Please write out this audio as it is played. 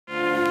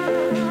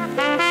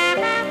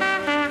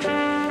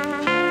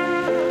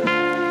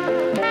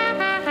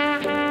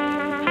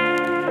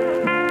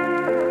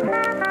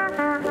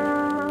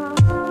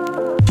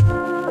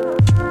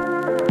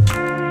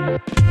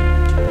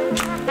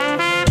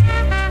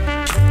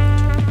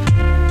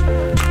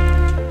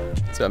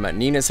So I'm at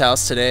Nina's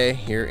house today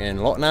here in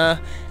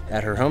Lotna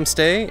at her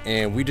homestay,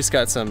 and we just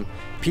got some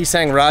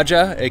Pisang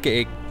Raja,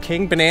 aka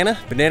King Banana,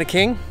 Banana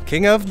King,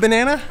 King of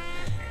Banana.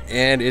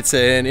 And it's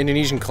an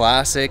Indonesian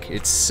classic.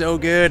 It's so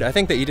good. I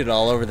think they eat it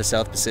all over the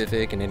South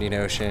Pacific and Indian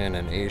Ocean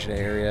and Asia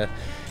area,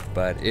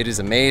 but it is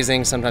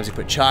amazing. Sometimes you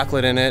put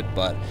chocolate in it,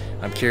 but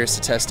I'm curious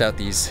to test out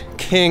these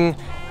King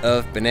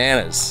of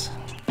Bananas.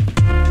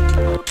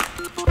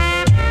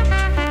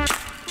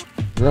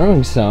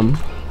 Growing some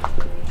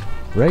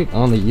right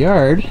on the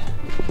yard.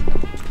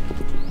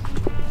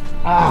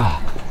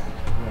 Ah,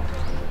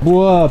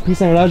 buah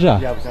Pisang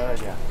Raja. Ya, Pisang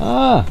Raja.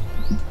 Ah,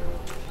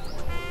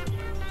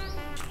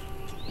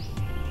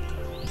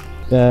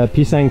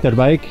 pisang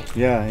terbaik.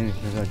 Ya, ini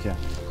Pisang Raja.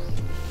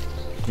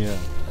 Ya.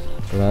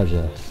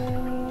 Raja.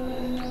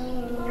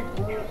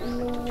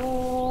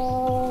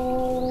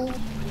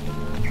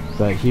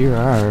 But here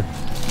are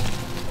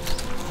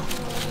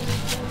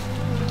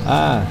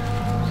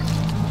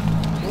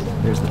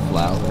there's the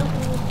flower.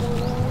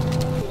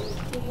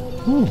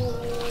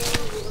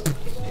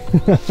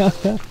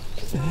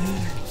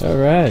 All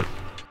right.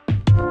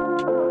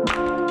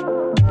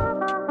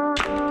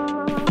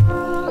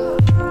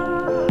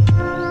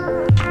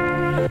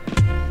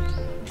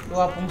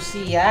 Dua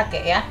fungsi ya,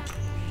 kayak ya.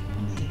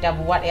 Kita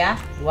buat ya,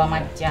 dua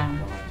macam.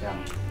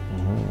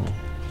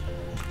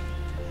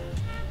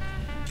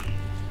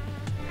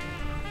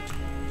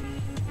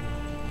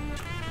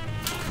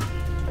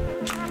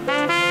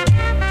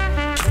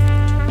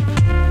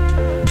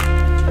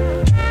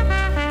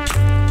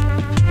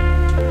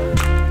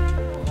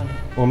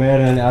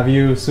 Omer dan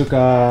Aviu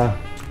suka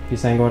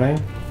pisang goreng?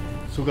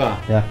 Suka?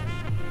 Ya.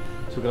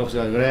 Suka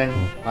pisang goreng,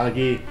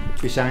 apalagi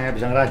pisangnya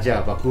Pisang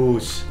Raja,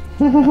 bagus.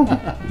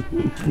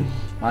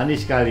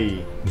 Manis sekali.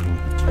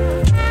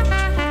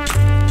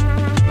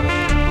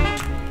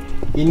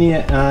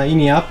 Ini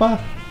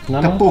apa?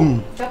 Nama?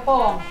 Tepung.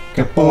 Tepung.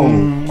 Tepung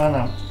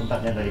mana?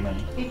 Tempatnya dari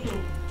mana? Itu.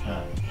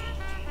 Nah.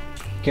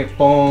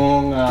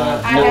 Kepong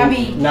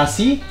Adabi.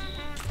 nasi?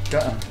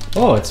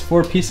 Oh, it's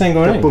for pisang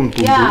goreng. Tepung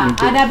Ya,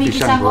 untuk ada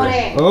pisang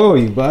goreng. Oh,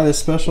 you buy the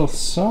special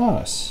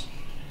sauce.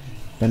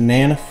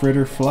 Banana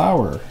fritter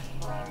flour,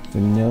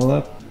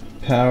 vanilla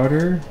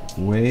powder,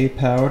 whey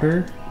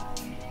powder,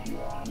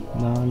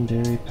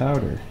 non-dairy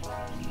powder.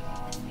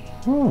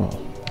 Oh.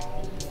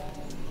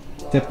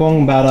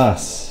 Tepung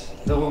beras.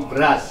 Tepung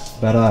beras.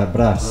 Beras.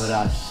 Beras.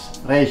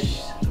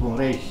 Rice. Tepung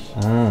rice.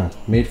 Ah,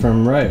 made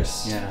from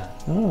rice. Yeah.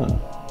 Oh.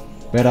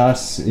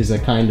 Beras is a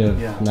kind of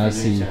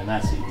nasi. Indonesia,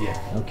 nasi, yeah.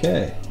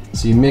 Okay.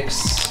 So you mix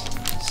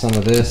some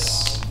of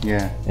this.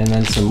 Yeah. And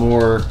then some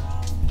more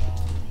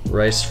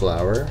rice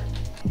flour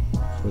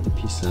for the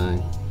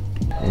pisang.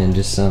 And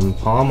just some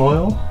palm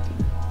oil.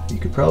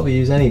 You could probably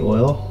use any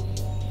oil.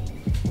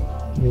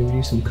 Maybe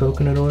do some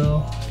coconut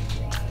oil.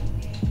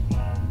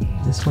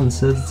 This one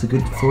says it's a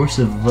good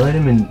source of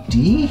vitamin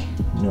D?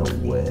 No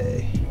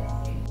way.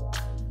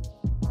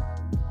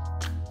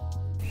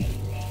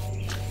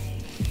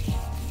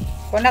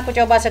 Pernah aku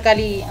coba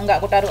sekali, enggak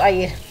aku taruh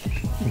air.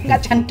 Enggak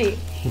cantik.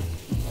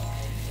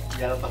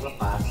 Ya,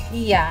 lepas-lepas.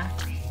 Iya.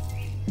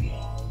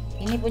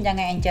 Ini pun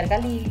jangan encer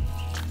kali.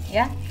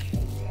 Ya.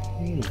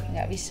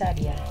 Nggak bisa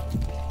dia.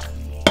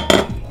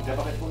 Udah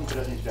pakai tepung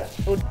berasnya juga.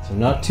 So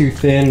not too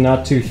thin,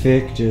 not too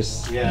thick,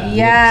 just Yeah. mix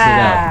Iya.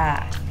 it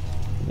up.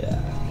 Yeah.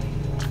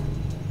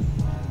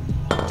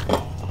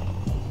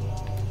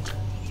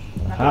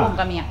 Tepung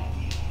kami ya.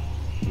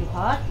 You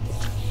hot?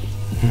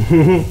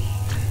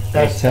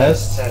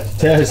 Test.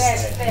 Tes.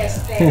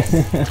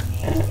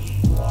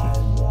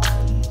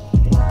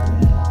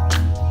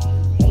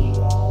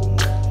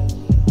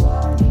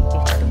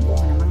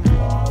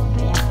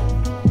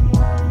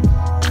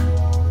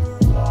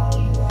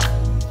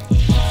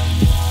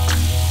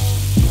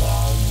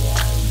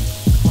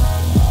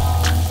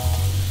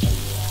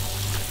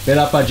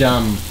 Berapa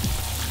jam?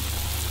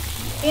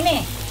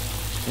 Ini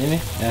Yeah.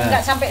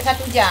 enggak sampai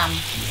 1 jam,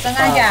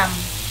 setengah jam,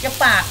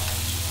 cepat.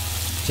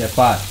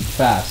 Cepat,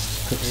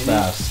 fast, cooks Ini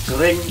fast.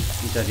 kering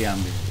bisa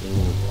diambil.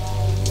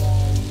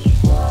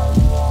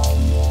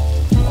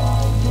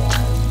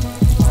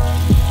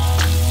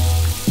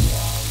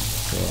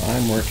 So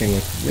I'm working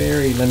with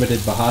very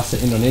limited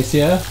bahasa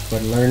Indonesia, but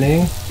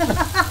learning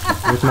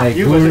with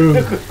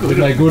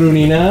my guru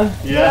Nina.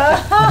 Yeah.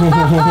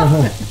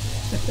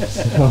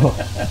 So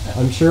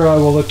I'm sure I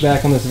will look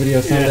back on this video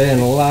someday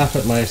and laugh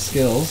at my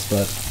skills,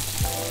 but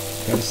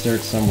gotta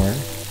start somewhere.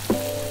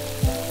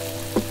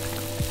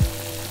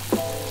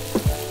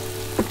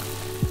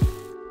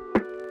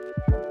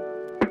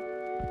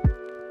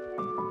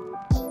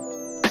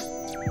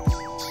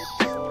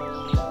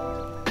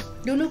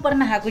 Dulu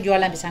pernah aku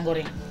jualan pisang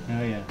goreng.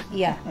 Oh ya.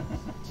 Iya.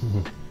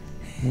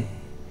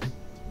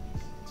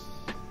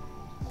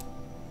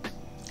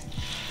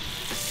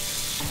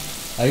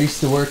 I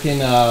used to work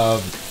in a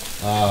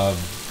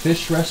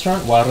fish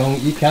restaurant, warung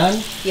ikan,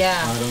 Ya.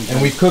 and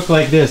we cook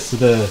like this,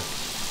 the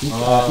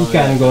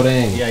ikan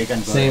goreng, Yeah,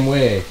 ikan goreng. same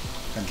way.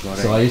 Ikan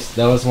goreng. So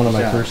that was one of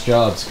my Yeah. first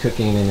jobs,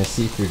 cooking in a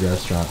seafood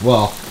restaurant.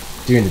 Well,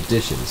 doing the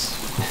dishes,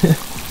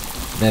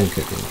 then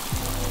cooking.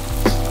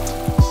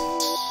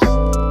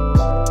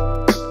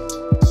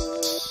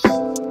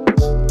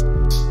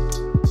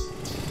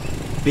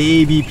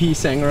 baby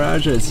Pisang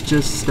Raja. It's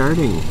just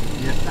starting.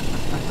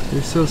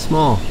 They're so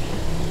small.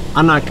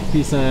 Anak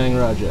Pisang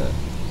Raja.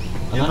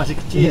 Yang masih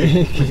kecil.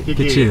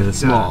 Kecil,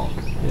 small.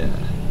 Yeah.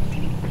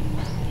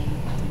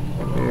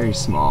 Very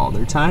small.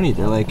 They're tiny.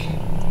 They're like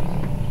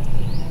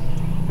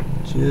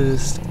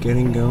just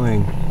getting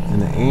going. And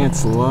the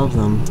ants love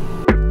them.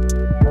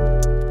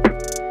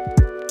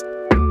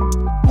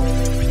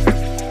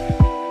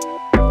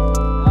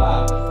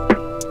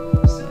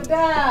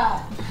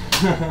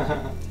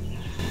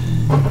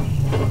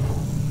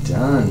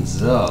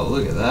 Dunzo,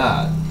 look at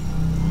that.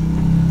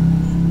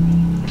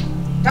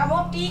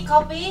 Kamu tea,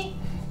 kopi?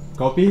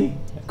 Kopi?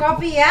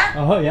 Kopi ya?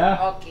 Oh yeah.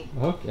 Oke.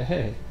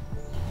 Okay.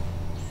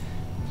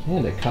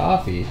 And a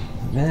coffee.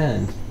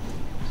 Man.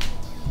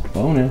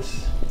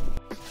 Bonus.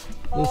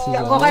 This is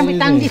Kok kami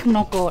tangkis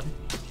nokon.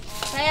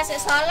 Saya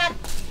sholat.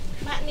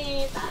 Mak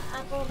nih,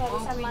 aku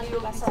barusan mandi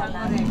pas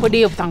sholat.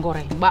 Pediup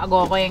tanggoreng. Mbak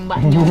goreng, mbak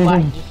nyoba.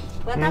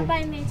 Buat apa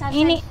ini?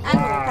 Ini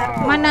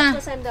mana?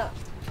 Sendok.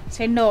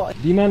 Sendok.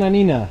 Di mana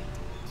Nina?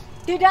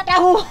 Tidak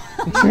tahu.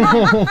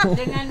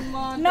 Dengan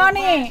mau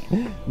Noni.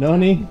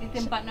 Noni? di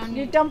tempat noni.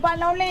 Di tempat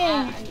Noni.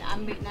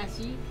 Ambil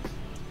nasi.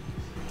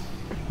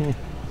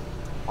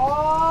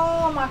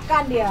 Oh,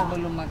 makan dia.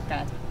 Belum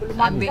makan. Belum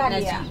Ambil makan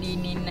nasi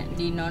dia.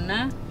 di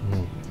Nona.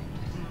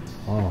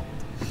 Oh.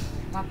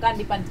 Makan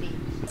di panti.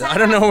 I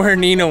don't know where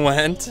Nina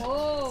went.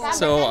 Oh.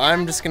 So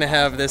I'm just gonna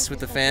have this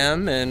with the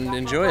fam and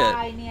enjoy it.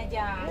 Ini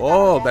aja.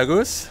 Oh,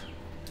 bagus.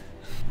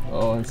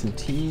 Oh, and some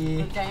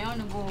tea. Percaya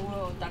nunggu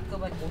tak ke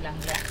pulang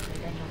dah.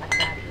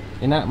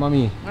 Enak,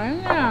 mommy.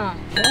 Enak.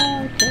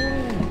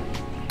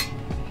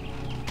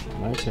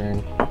 My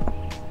turn.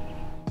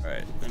 All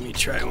right, let me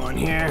try one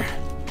here.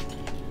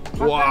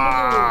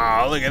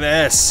 Wow, look at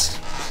this.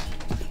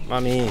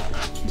 Mommy.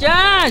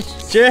 Josh,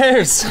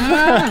 Cheers.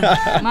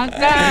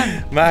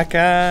 makan.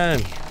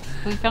 Makan.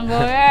 Pisang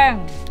goreng.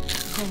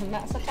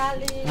 Enak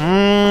sekali.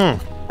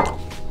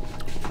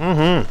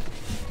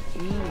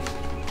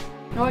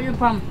 Where are you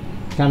from?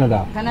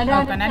 Canada. Canada.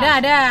 Oh, Kanada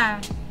ada.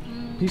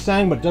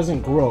 Pisang but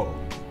doesn't grow.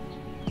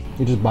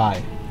 You just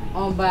buy.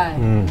 Oh, baik.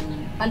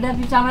 Ada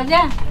pisang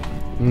raja?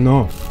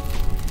 No.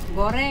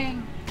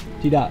 Goreng.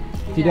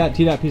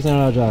 Tidak Pisang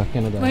Raja,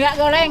 Canada. Minyak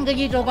goreng ke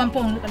gitu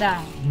kampung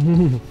Kedai.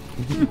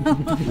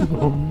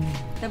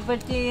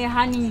 Seperti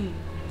honey.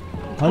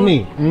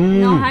 Honey.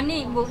 No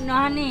honey, no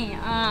honey.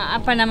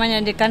 Apa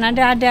namanya di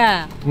Kanada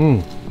ada.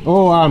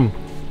 Oh,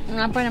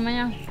 Apa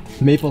namanya?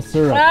 maple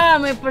syrup.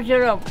 Maple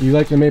syrup. You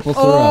like the maple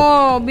syrup?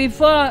 Oh,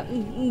 before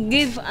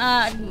give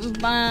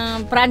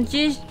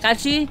Prancis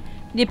kasih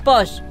di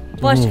pos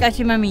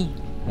kasih mami.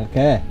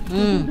 Okay.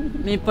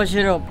 Maple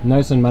syrup.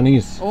 Nice and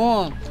manis.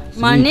 Oh,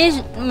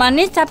 manis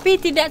tapi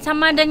tidak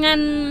sama dengan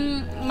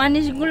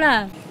manis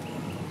gula.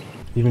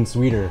 Even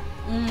sweeter.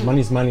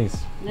 Manis.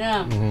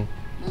 Ya.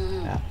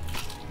 Yeah.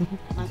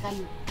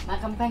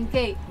 Makan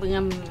pancake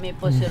dengan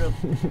maple syrup.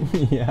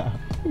 Yeah.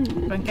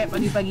 Pancake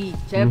pagi-pagi.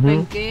 Saya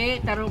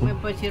pancake taruh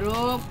maple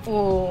syrup.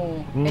 Oh,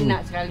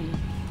 enak sekali.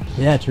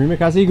 Yeah, terima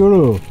kasih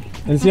guru.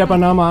 Dan siapa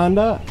nama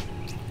anda?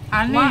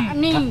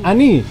 Makni.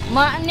 Ani.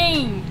 Makni.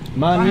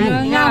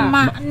 Mani. Ya,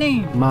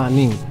 Makni.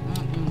 Mani.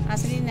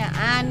 Aslinya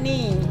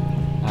Ani.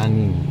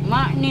 Ani.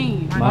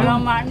 Makni. Kalau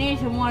Makni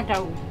semua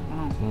tahu.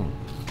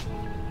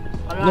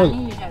 Kalau Look,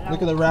 Ani tidak tahu.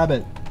 look at the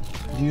rabbit.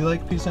 Do you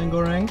like pisang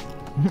goreng?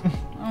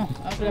 Oh,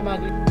 aku dah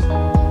bagi.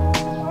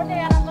 Oh,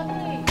 dia anak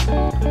ni.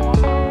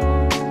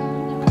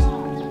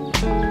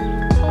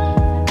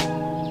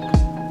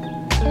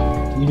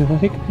 You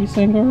like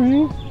pisang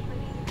goreng?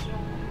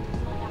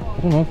 I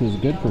don't know if it's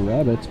good for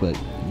rabbits, but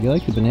you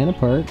like the banana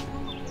part.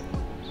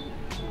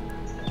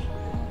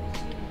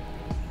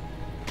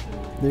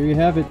 There you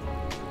have it.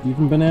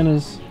 Even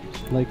bananas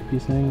like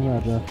Pisang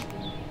Raja.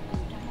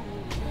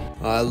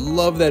 I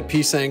love that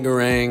Pisang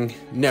goreng.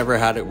 Never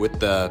had it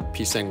with the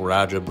Pisang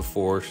Raja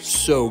before.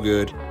 So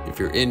good. If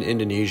you're in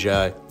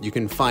Indonesia, you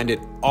can find it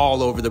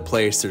all over the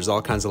place. There's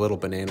all kinds of little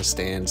banana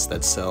stands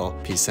that sell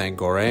Pisang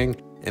goreng.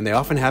 And they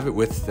often have it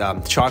with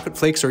chocolate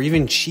flakes or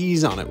even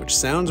cheese on it, which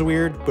sounds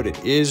weird, but it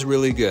is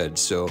really good.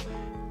 So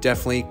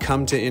definitely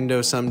come to Indo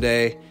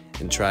someday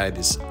and try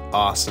this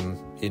awesome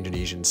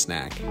Indonesian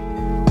snack.